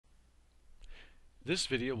This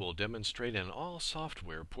video will demonstrate an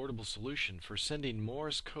all-software portable solution for sending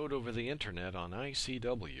Morse code over the Internet on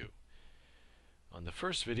iCW. On the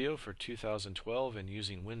first video for 2012 and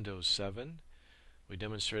using Windows 7, we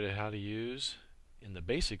demonstrated how to use, in the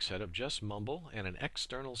basic setup, just Mumble and an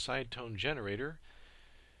external side tone generator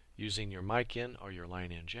using your mic in or your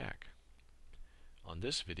line in jack. On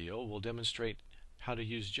this video, we'll demonstrate how to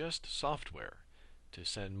use just software to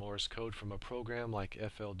send Morse code from a program like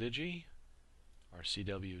FLDigi or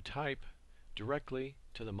CW type directly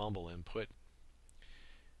to the Mumble input.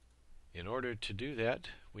 In order to do that,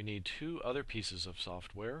 we need two other pieces of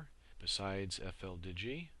software besides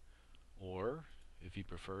FLDigi, or if you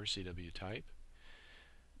prefer CW type.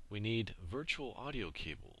 We need virtual audio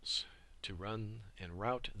cables to run and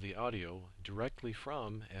route the audio directly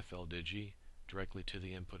from FLDigi directly to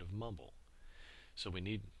the input of Mumble. So we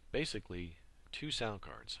need basically two sound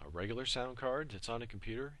cards, a regular sound card that's on a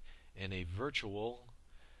computer and a virtual,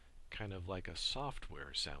 kind of like a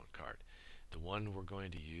software sound card. The one we're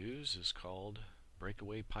going to use is called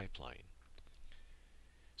Breakaway Pipeline.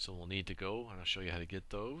 So we'll need to go, and I'll show you how to get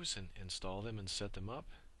those and install them and set them up.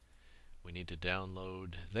 We need to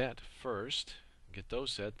download that first, get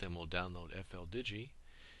those set, then we'll download FLDigi.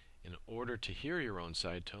 In order to hear your own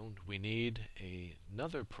side tone, we need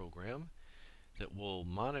another program that will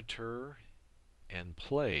monitor and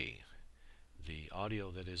play the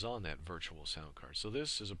audio that is on that virtual sound card. So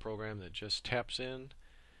this is a program that just taps in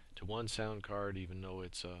to one sound card, even though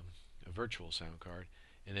it's a virtual sound card,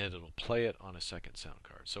 and then it'll play it on a second sound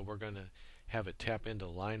card. So we're going to have it tap into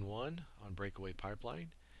line 1 on Breakaway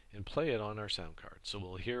Pipeline and play it on our sound card. So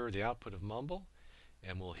we'll hear the output of Mumble,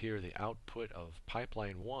 and we'll hear the output of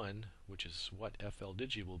Pipeline 1, which is what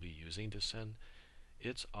FLDigi will be using to send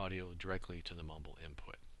its audio directly to the Mumble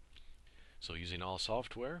input. So using all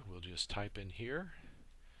software, we'll just type in here,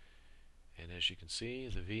 and as you can see,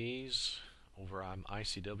 the V's over on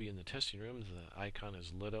iCW in the testing room, the icon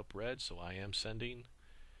is lit up red, so I am sending.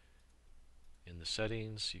 In the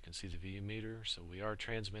settings, you can see the V meter, so we are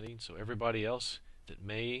transmitting. So everybody else that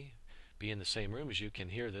may be in the same room as you can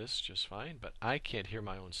hear this just fine, but I can't hear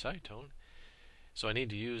my own side tone. So I need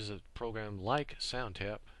to use a program like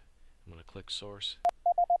SoundTap. I'm going to click Source,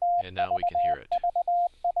 and now we can hear it.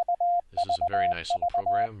 This is a very nice little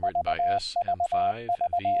program written by SM5VXC.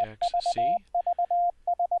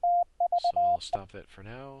 So I'll stop that for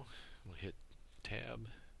now. We'll hit Tab,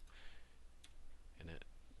 and it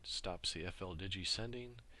stops the FLDigi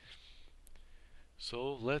sending.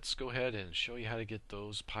 So let's go ahead and show you how to get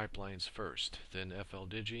those pipelines first, then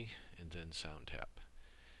FLDigi, and then SoundTap.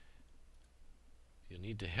 You'll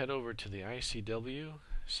need to head over to the iCW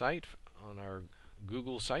site on our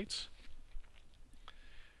Google Sites,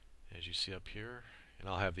 as you see up here, and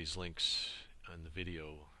I'll have these links in the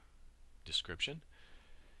video description.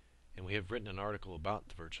 And we have written an article about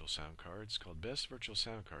the virtual sound cards called Best Virtual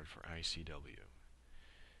Sound Card for iCW.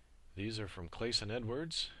 These are from Clayson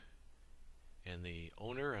Edwards, and the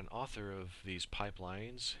owner and author of these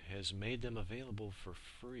pipelines has made them available for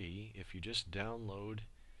free if you just download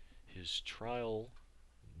his trial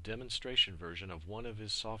demonstration version of one of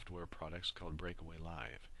his software products called Breakaway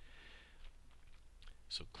Live.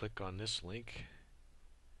 So click on this link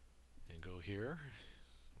and go here,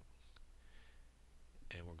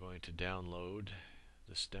 and we're going to download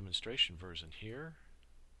this demonstration version here,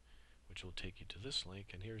 which will take you to this link,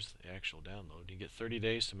 and here's the actual download. You get 30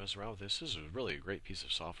 days to mess around with this. This is really a great piece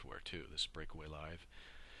of software too, this Breakaway Live.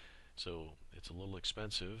 So it's a little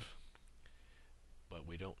expensive, but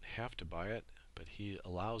we don't have to buy it, but he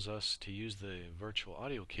allows us to use the virtual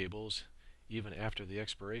audio cables even after the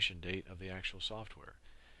expiration date of the actual software.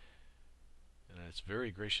 And that's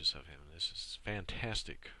very gracious of him. This is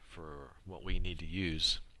fantastic for what we need to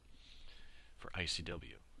use for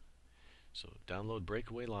iCW. So download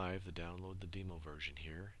Breakaway Live, download the demo version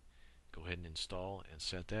here. Go ahead and install and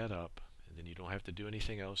set that up, and then you don't have to do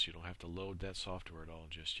anything else. You don't have to load that software at all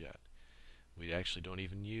just yet. We actually don't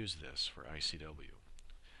even use this for iCW,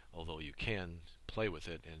 although you can play with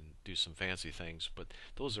it and do some fancy things, but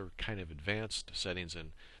those are kind of advanced settings,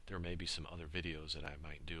 and there may be some other videos that I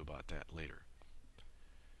might do about that later.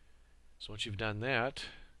 So once you've done that,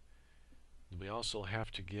 we also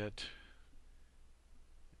have to get,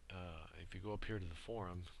 if you go up here to the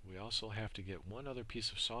forum, we also have to get one other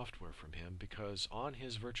piece of software from him, because on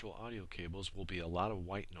his virtual audio cables will be a lot of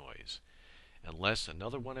white noise unless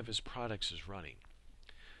another one of his products is running.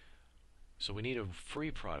 So we need a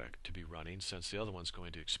free product to be running, since the other one's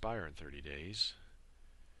going to expire in 30 days.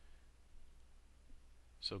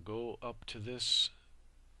 So go up to this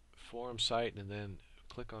forum site and then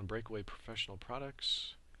click on Breakaway Professional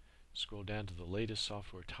Products, Scroll down to the latest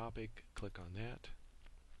software topic, click on that.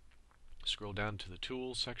 Scroll down to the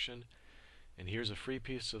Tools section, and here's a free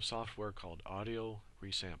piece of software called Audio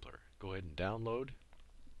Resampler. Go ahead and download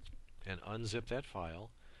and unzip that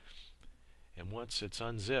file. And once it's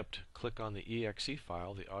unzipped, click on the exe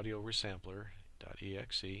file, the audio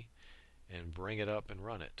resampler.exe, and bring it up and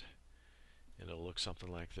run it. And it'll look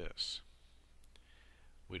something like this.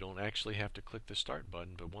 We don't actually have to click the start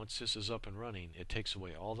button, but once this is up and running, it takes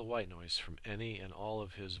away all the white noise from any and all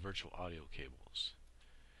of his virtual audio cables.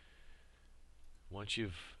 Once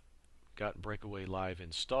you've got Breakaway Live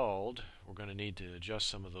installed, we're going to need to adjust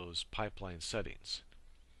some of those pipeline settings.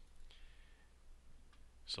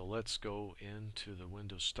 So let's go into the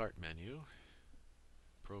Windows Start menu,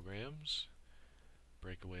 Programs,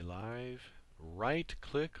 Breakaway Live,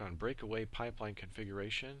 right-click on Breakaway Pipeline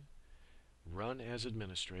Configuration, Run as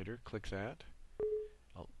Administrator, click that.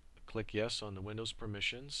 I'll click Yes on the Windows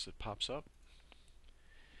permissions. It pops up,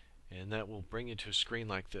 and that will bring you to a screen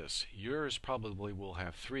like this. Yours probably will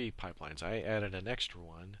have 3 pipelines. I added an extra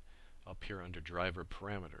one up here under Driver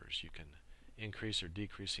Parameters. You can increase or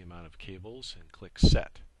decrease the amount of cables and click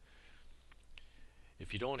Set.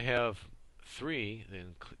 If you don't have 3,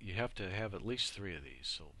 then you have to have at least 3 of these.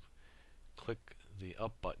 So click the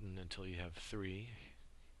up button until you have 3,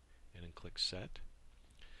 and then click Set.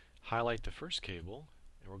 Highlight the first cable,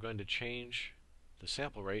 and we're going to change the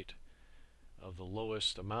sample rate of the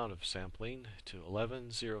lowest amount of sampling to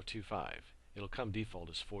 11025. It'll come default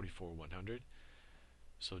as 44100.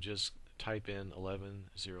 So just type in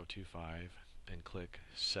 11025 and click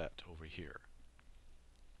Set over here.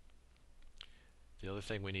 The other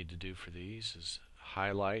thing we need to do for these is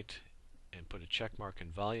highlight and put a check mark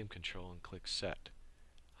in volume control and click Set.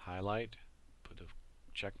 Highlight, put a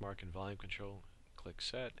check mark in volume control, click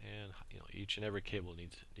Set, and each and every cable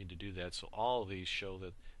need to do that. So all of these show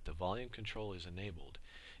that the volume control is enabled.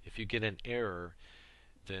 If you get an error,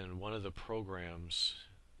 then one of the programs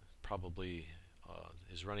probably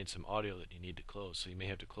is running some audio that you need to close. So you may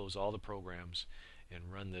have to close all the programs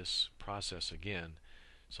and run this process again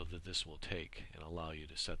so that this will take and allow you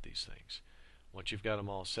to set these things. Once you've got them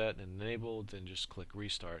all set and enabled, then just click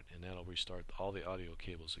Restart, and that'll restart all the audio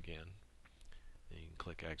cables again. Then you can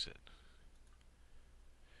click Exit.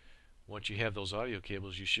 Once you have those audio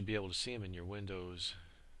cables, you should be able to see them in your Windows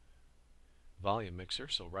volume mixer.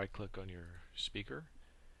 So right-click on your speaker,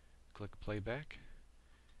 click Playback,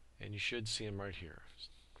 and you should see them right here.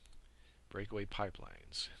 Breakaway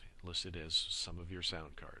Pipelines, listed as some of your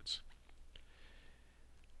sound cards.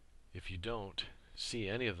 If you don't see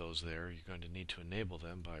any of those there, you're going to need to enable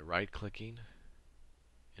them by right-clicking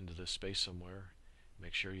into this space somewhere.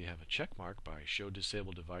 Make sure you have a check mark by Show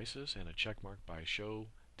Disabled Devices and a check mark by Show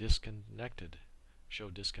Disconnected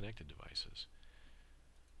Devices.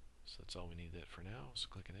 So that's all we need that for now. So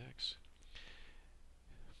click an X.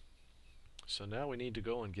 So now we need to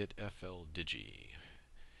go and get FL Digi.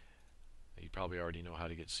 You probably already know how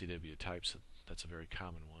to get CW types. That's a very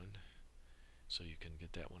common one. So you can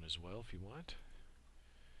get that one as well if you want.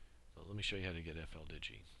 But let me show you how to get FL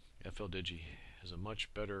Digi. FL Digi has a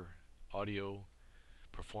much better audio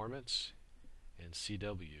performance and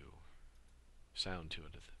CW sound to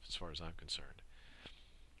it as far as I'm concerned.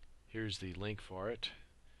 Here's the link for it.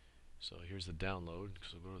 So here's the download.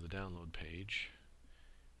 So go to the download page,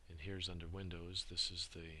 and here's under Windows. This is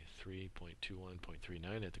the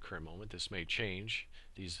 3.21.39 at the current moment. This may change.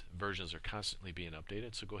 These versions are constantly being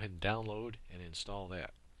updated, so go ahead and download and install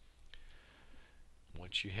that.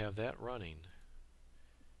 Once you have that running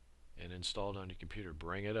and installed on your computer,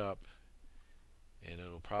 bring it up, and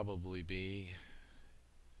it'll probably be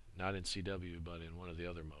not in CW but in one of the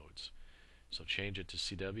other modes. So change it to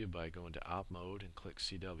CW by going to Op Mode and click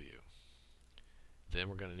CW. Then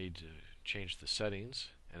we're going to need to change the settings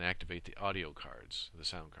and activate the audio cards, the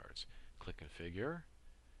sound cards. Click Configure,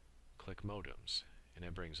 click Modems, and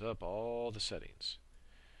it brings up all the settings.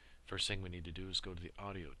 First thing we need to do is go to the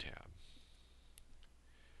Audio tab.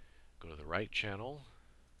 Go to the right channel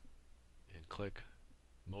and click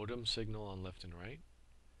Modem Signal on left and right.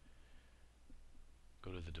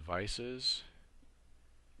 Go to the Devices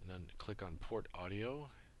and then click on Port Audio,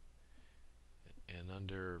 and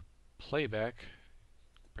under Playback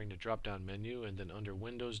bring the drop down menu, and then under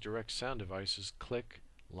Windows Direct Sound Devices click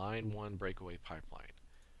Line 1 Breakaway Pipeline.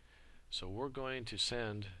 So we're going to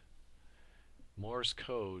send Morse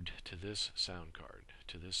code to this sound card,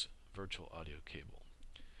 to this virtual audio cable.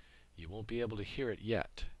 You won't be able to hear it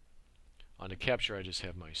yet. On the capture I just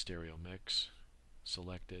have my stereo mix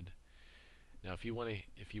selected. Now if you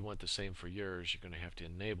want the same for yours, you're going to have to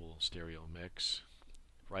enable stereo mix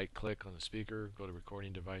right click on the speaker, go to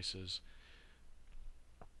recording devices,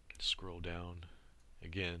 scroll down.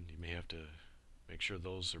 Again, you may have to make sure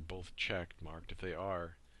those are both checked, marked. If they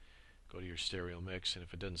are, go to your stereo mix, and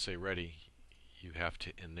if it doesn't say ready, you have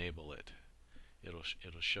to enable it. It'll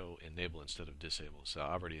show enable instead of disable. So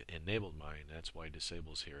I already enabled mine, that's why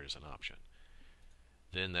disable is here as an option.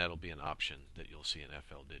 Then that'll be an option that you'll see in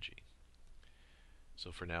FL-Digi.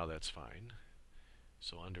 So for now that's fine.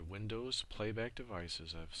 So under Windows Playback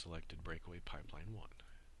Devices, I've selected Breakaway Pipeline 1.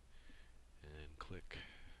 And click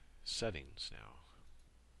Settings now.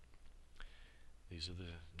 These are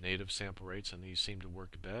the native sample rates, and these seem to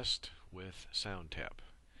work best with SoundTap,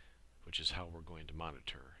 which is how we're going to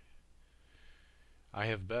monitor. I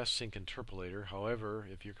have best sync interpolator. However,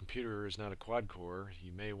 if your computer is not a quad core,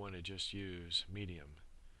 you may want to just use medium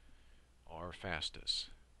or fastest.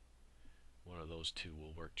 One of those two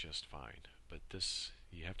will work just fine. But this,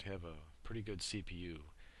 you have to have a pretty good CPU,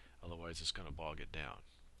 otherwise it's going to bog it down.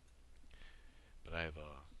 But I have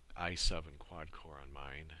a i7 quad core on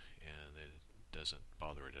mine, and it doesn't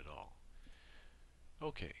bother it at all.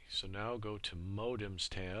 Okay, so now go to Modems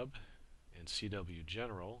tab and CW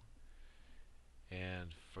General,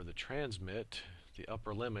 and for the transmit, the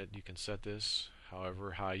upper limit, you can set this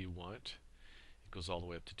however high you want. It goes all the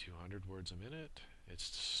way up to 200 words a minute.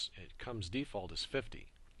 It comes default as 50.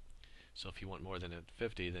 So if you want more than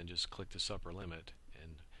 50, then just click this upper limit,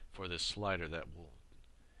 and for this slider that will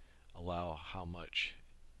allow how much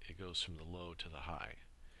it goes from the low to the high.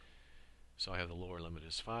 So I have the lower limit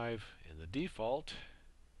is 5, and the default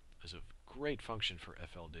is a great function for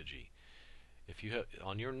FL-Digi. If you have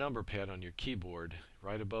on your number pad on your keyboard,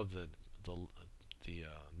 right above the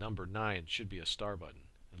number 9 should be a star button.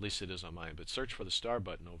 At least it is on mine. But search for the star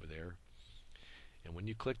button over there, and when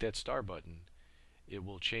you click that star button, it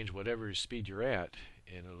will change whatever speed you're at,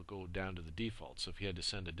 and it'll go down to the default. So if you had to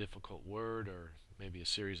send a difficult word, or maybe a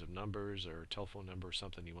series of numbers, or a telephone number, or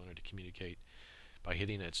something you wanted to communicate, by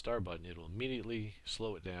hitting that star button, it will immediately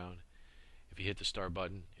slow it down. If you hit the star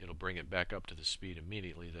button, it'll bring it back up to the speed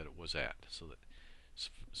immediately that it was at.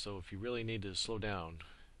 So if you really need to slow down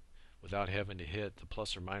without having to hit the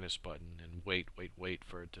plus or minus button and wait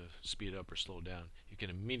for it to speed up or slow down, you can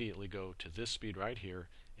immediately go to this speed right here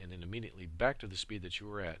and then immediately back to the speed that you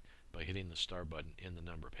were at by hitting the star button in the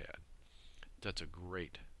number pad. That's a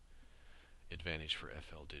great advantage for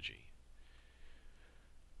FL-Digi.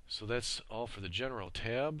 So that's all for the general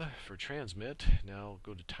tab for transmit. Now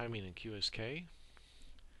go to timing and QSK.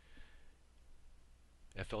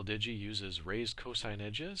 FL-Digi uses raised cosine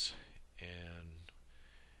edges, and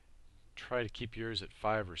try to keep yours at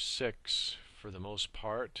 5 or 6 for the most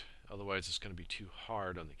part. Otherwise it's going to be too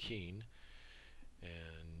hard on the keying.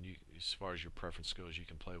 And you, as far as your preference goes, you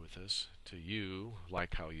can play with this to you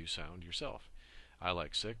like how you sound yourself. I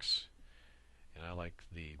like 6, and I like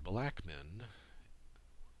the Blackman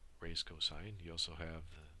raised cosine. You also have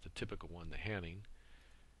the typical one, the Hanning.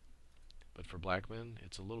 But for Blackman,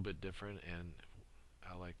 it's a little bit different, and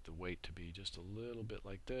I like the weight to be just a little bit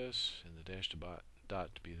like this, and the dash to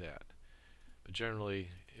dot to be that. But generally,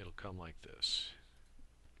 it'll come like this,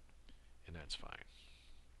 and that's fine.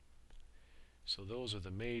 So those are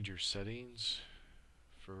the major settings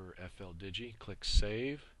for FL-Digi. Click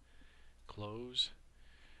Save, Close.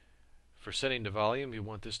 For setting the volume, you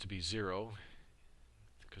want this to be 0,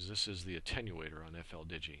 because this is the attenuator on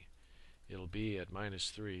FL-Digi. It'll be at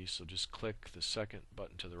 -3, so just click the second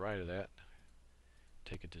button to the right of that,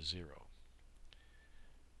 take it to 0.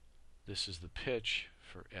 This is the pitch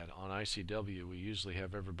for on iCW. We usually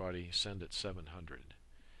have everybody send at 700,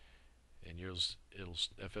 and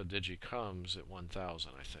FL-Digi comes at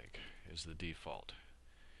 1000, I think, is the default.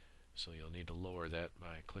 So you'll need to lower that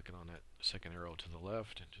by clicking on that second arrow to the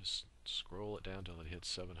left and just scroll it down till it hits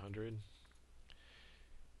 700,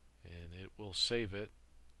 and it will save it.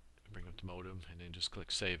 Bring up the modem and then just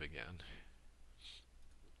click Save again.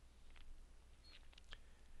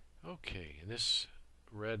 Okay, and this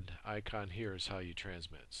red icon here is how you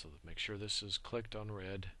transmit. So make sure this is clicked on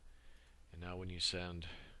red, and now when you send,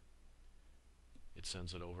 it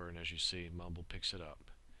sends it over, and as you see, Mumble picks it up.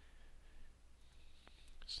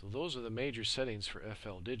 So those are the major settings for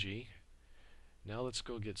FL-Digi. Now let's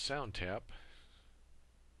go get SoundTap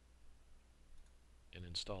and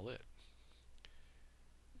install it.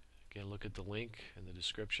 Again, look at the link in the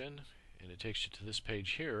description, and it takes you to this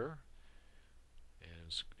page here.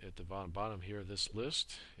 And at the bottom here, this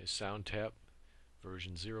list is SoundTap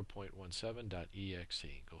version 0.17.exe.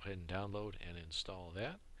 Go ahead and download and install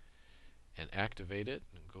that, and activate it,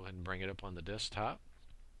 and go ahead and bring it up on the desktop.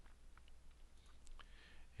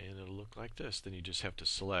 And it'll look like this. Then you just have to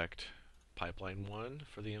select pipeline 1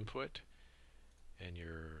 for the input, and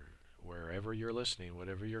wherever you're listening,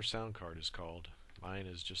 whatever your sound card is called, mine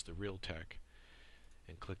is just the Realtek,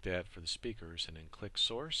 and click that for the speakers, and then click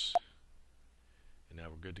source, and now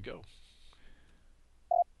we're good to go.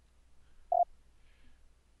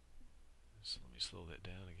 So let me slow that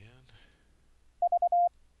down again.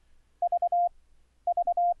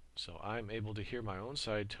 So I'm able to hear my own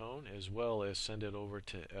side tone as well as send it over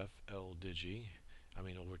to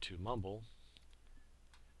over to Mumble.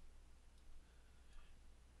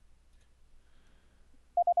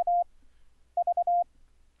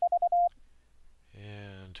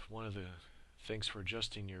 And one of the things for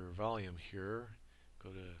adjusting your volume here, go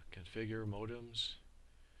to Configure, Modems,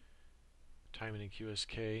 Timing and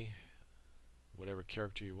QSK, whatever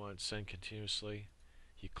character you want, send continuously.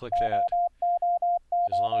 You click that.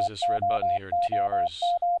 As long as this red button here, TR, is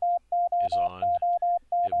on,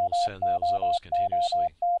 it will send those O's continuously.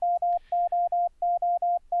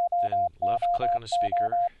 Then left click on a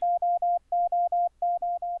speaker.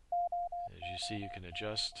 As you see, you can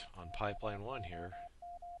adjust on pipeline 1 here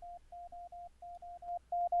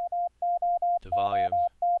the volume.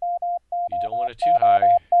 You don't want it too high,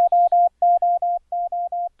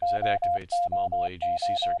 because that activates the Mumble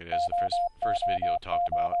AGC circuit, as the first video talked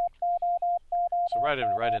about. So right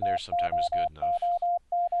in there sometime is good enough.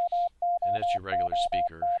 And that's your regular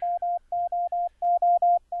speaker.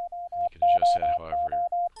 And you can adjust that however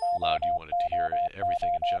loud you want it to hear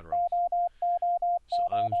everything in general. So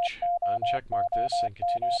uncheck mark this and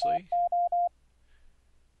continuously.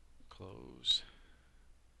 Close.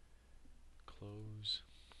 Close.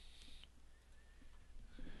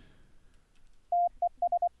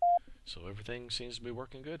 So everything seems to be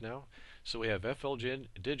working good now. So we have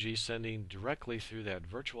FL-Digi sending directly through that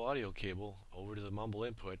virtual audio cable over to the Mumble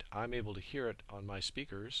input. I'm able to hear it on my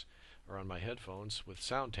speakers or on my headphones with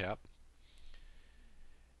SoundTap,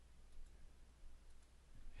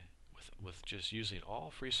 with just using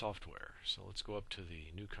all free software. So let's go up to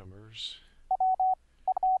the newcomers.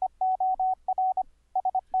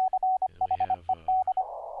 And we have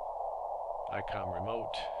ICOM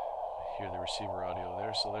remote. Hear the receiver audio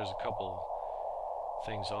there. So there's a couple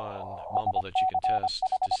things on Mumble that you can test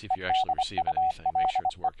to see if you're actually receiving anything. Make sure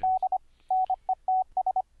it's working.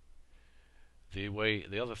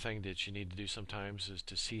 The other thing that you need to do sometimes is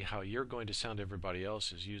to see how you're going to sound to everybody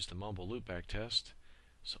else is use the Mumble Loopback test.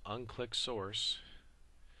 So unclick source,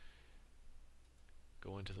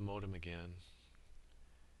 go into the modem again,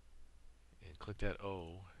 and click that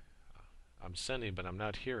O. I'm sending, but I'm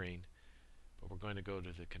not hearing. But we're going to go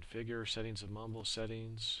to the configure settings of Mumble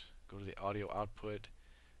settings, go to the audio output,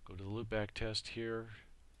 go to the loopback test here,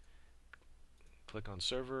 click on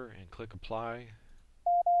server and click apply.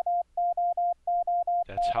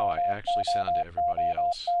 That's how I actually sound to everybody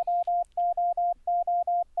else.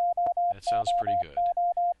 That sounds pretty good.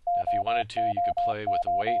 Now if you wanted to, you could play with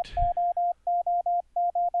the weight.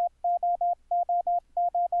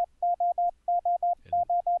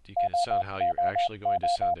 You can sound how you're actually going to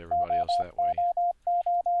sound to everybody else that way.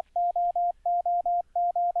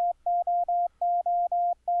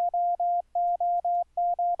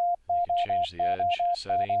 And you can change the edge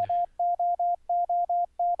setting.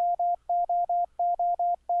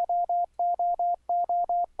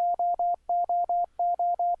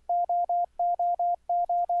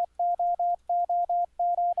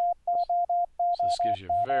 So this gives you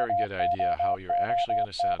a very good idea how you're actually going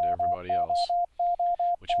to sound to everybody else,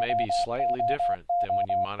 which may be slightly different than when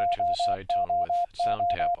you monitor the side tone with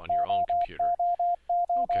SoundTap on your own computer.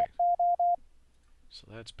 Okay, so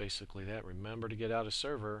that's basically that. Remember to get out of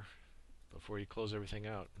server before you close everything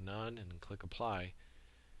out. None, and click apply.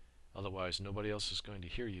 Otherwise, nobody else is going to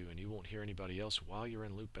hear you, and you won't hear anybody else while you're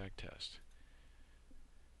in loopback test.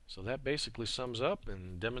 So that basically sums up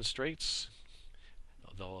and demonstrates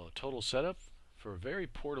the total setup for a very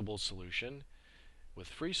portable solution with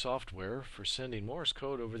free software for sending Morse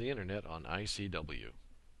code over the internet on iCW.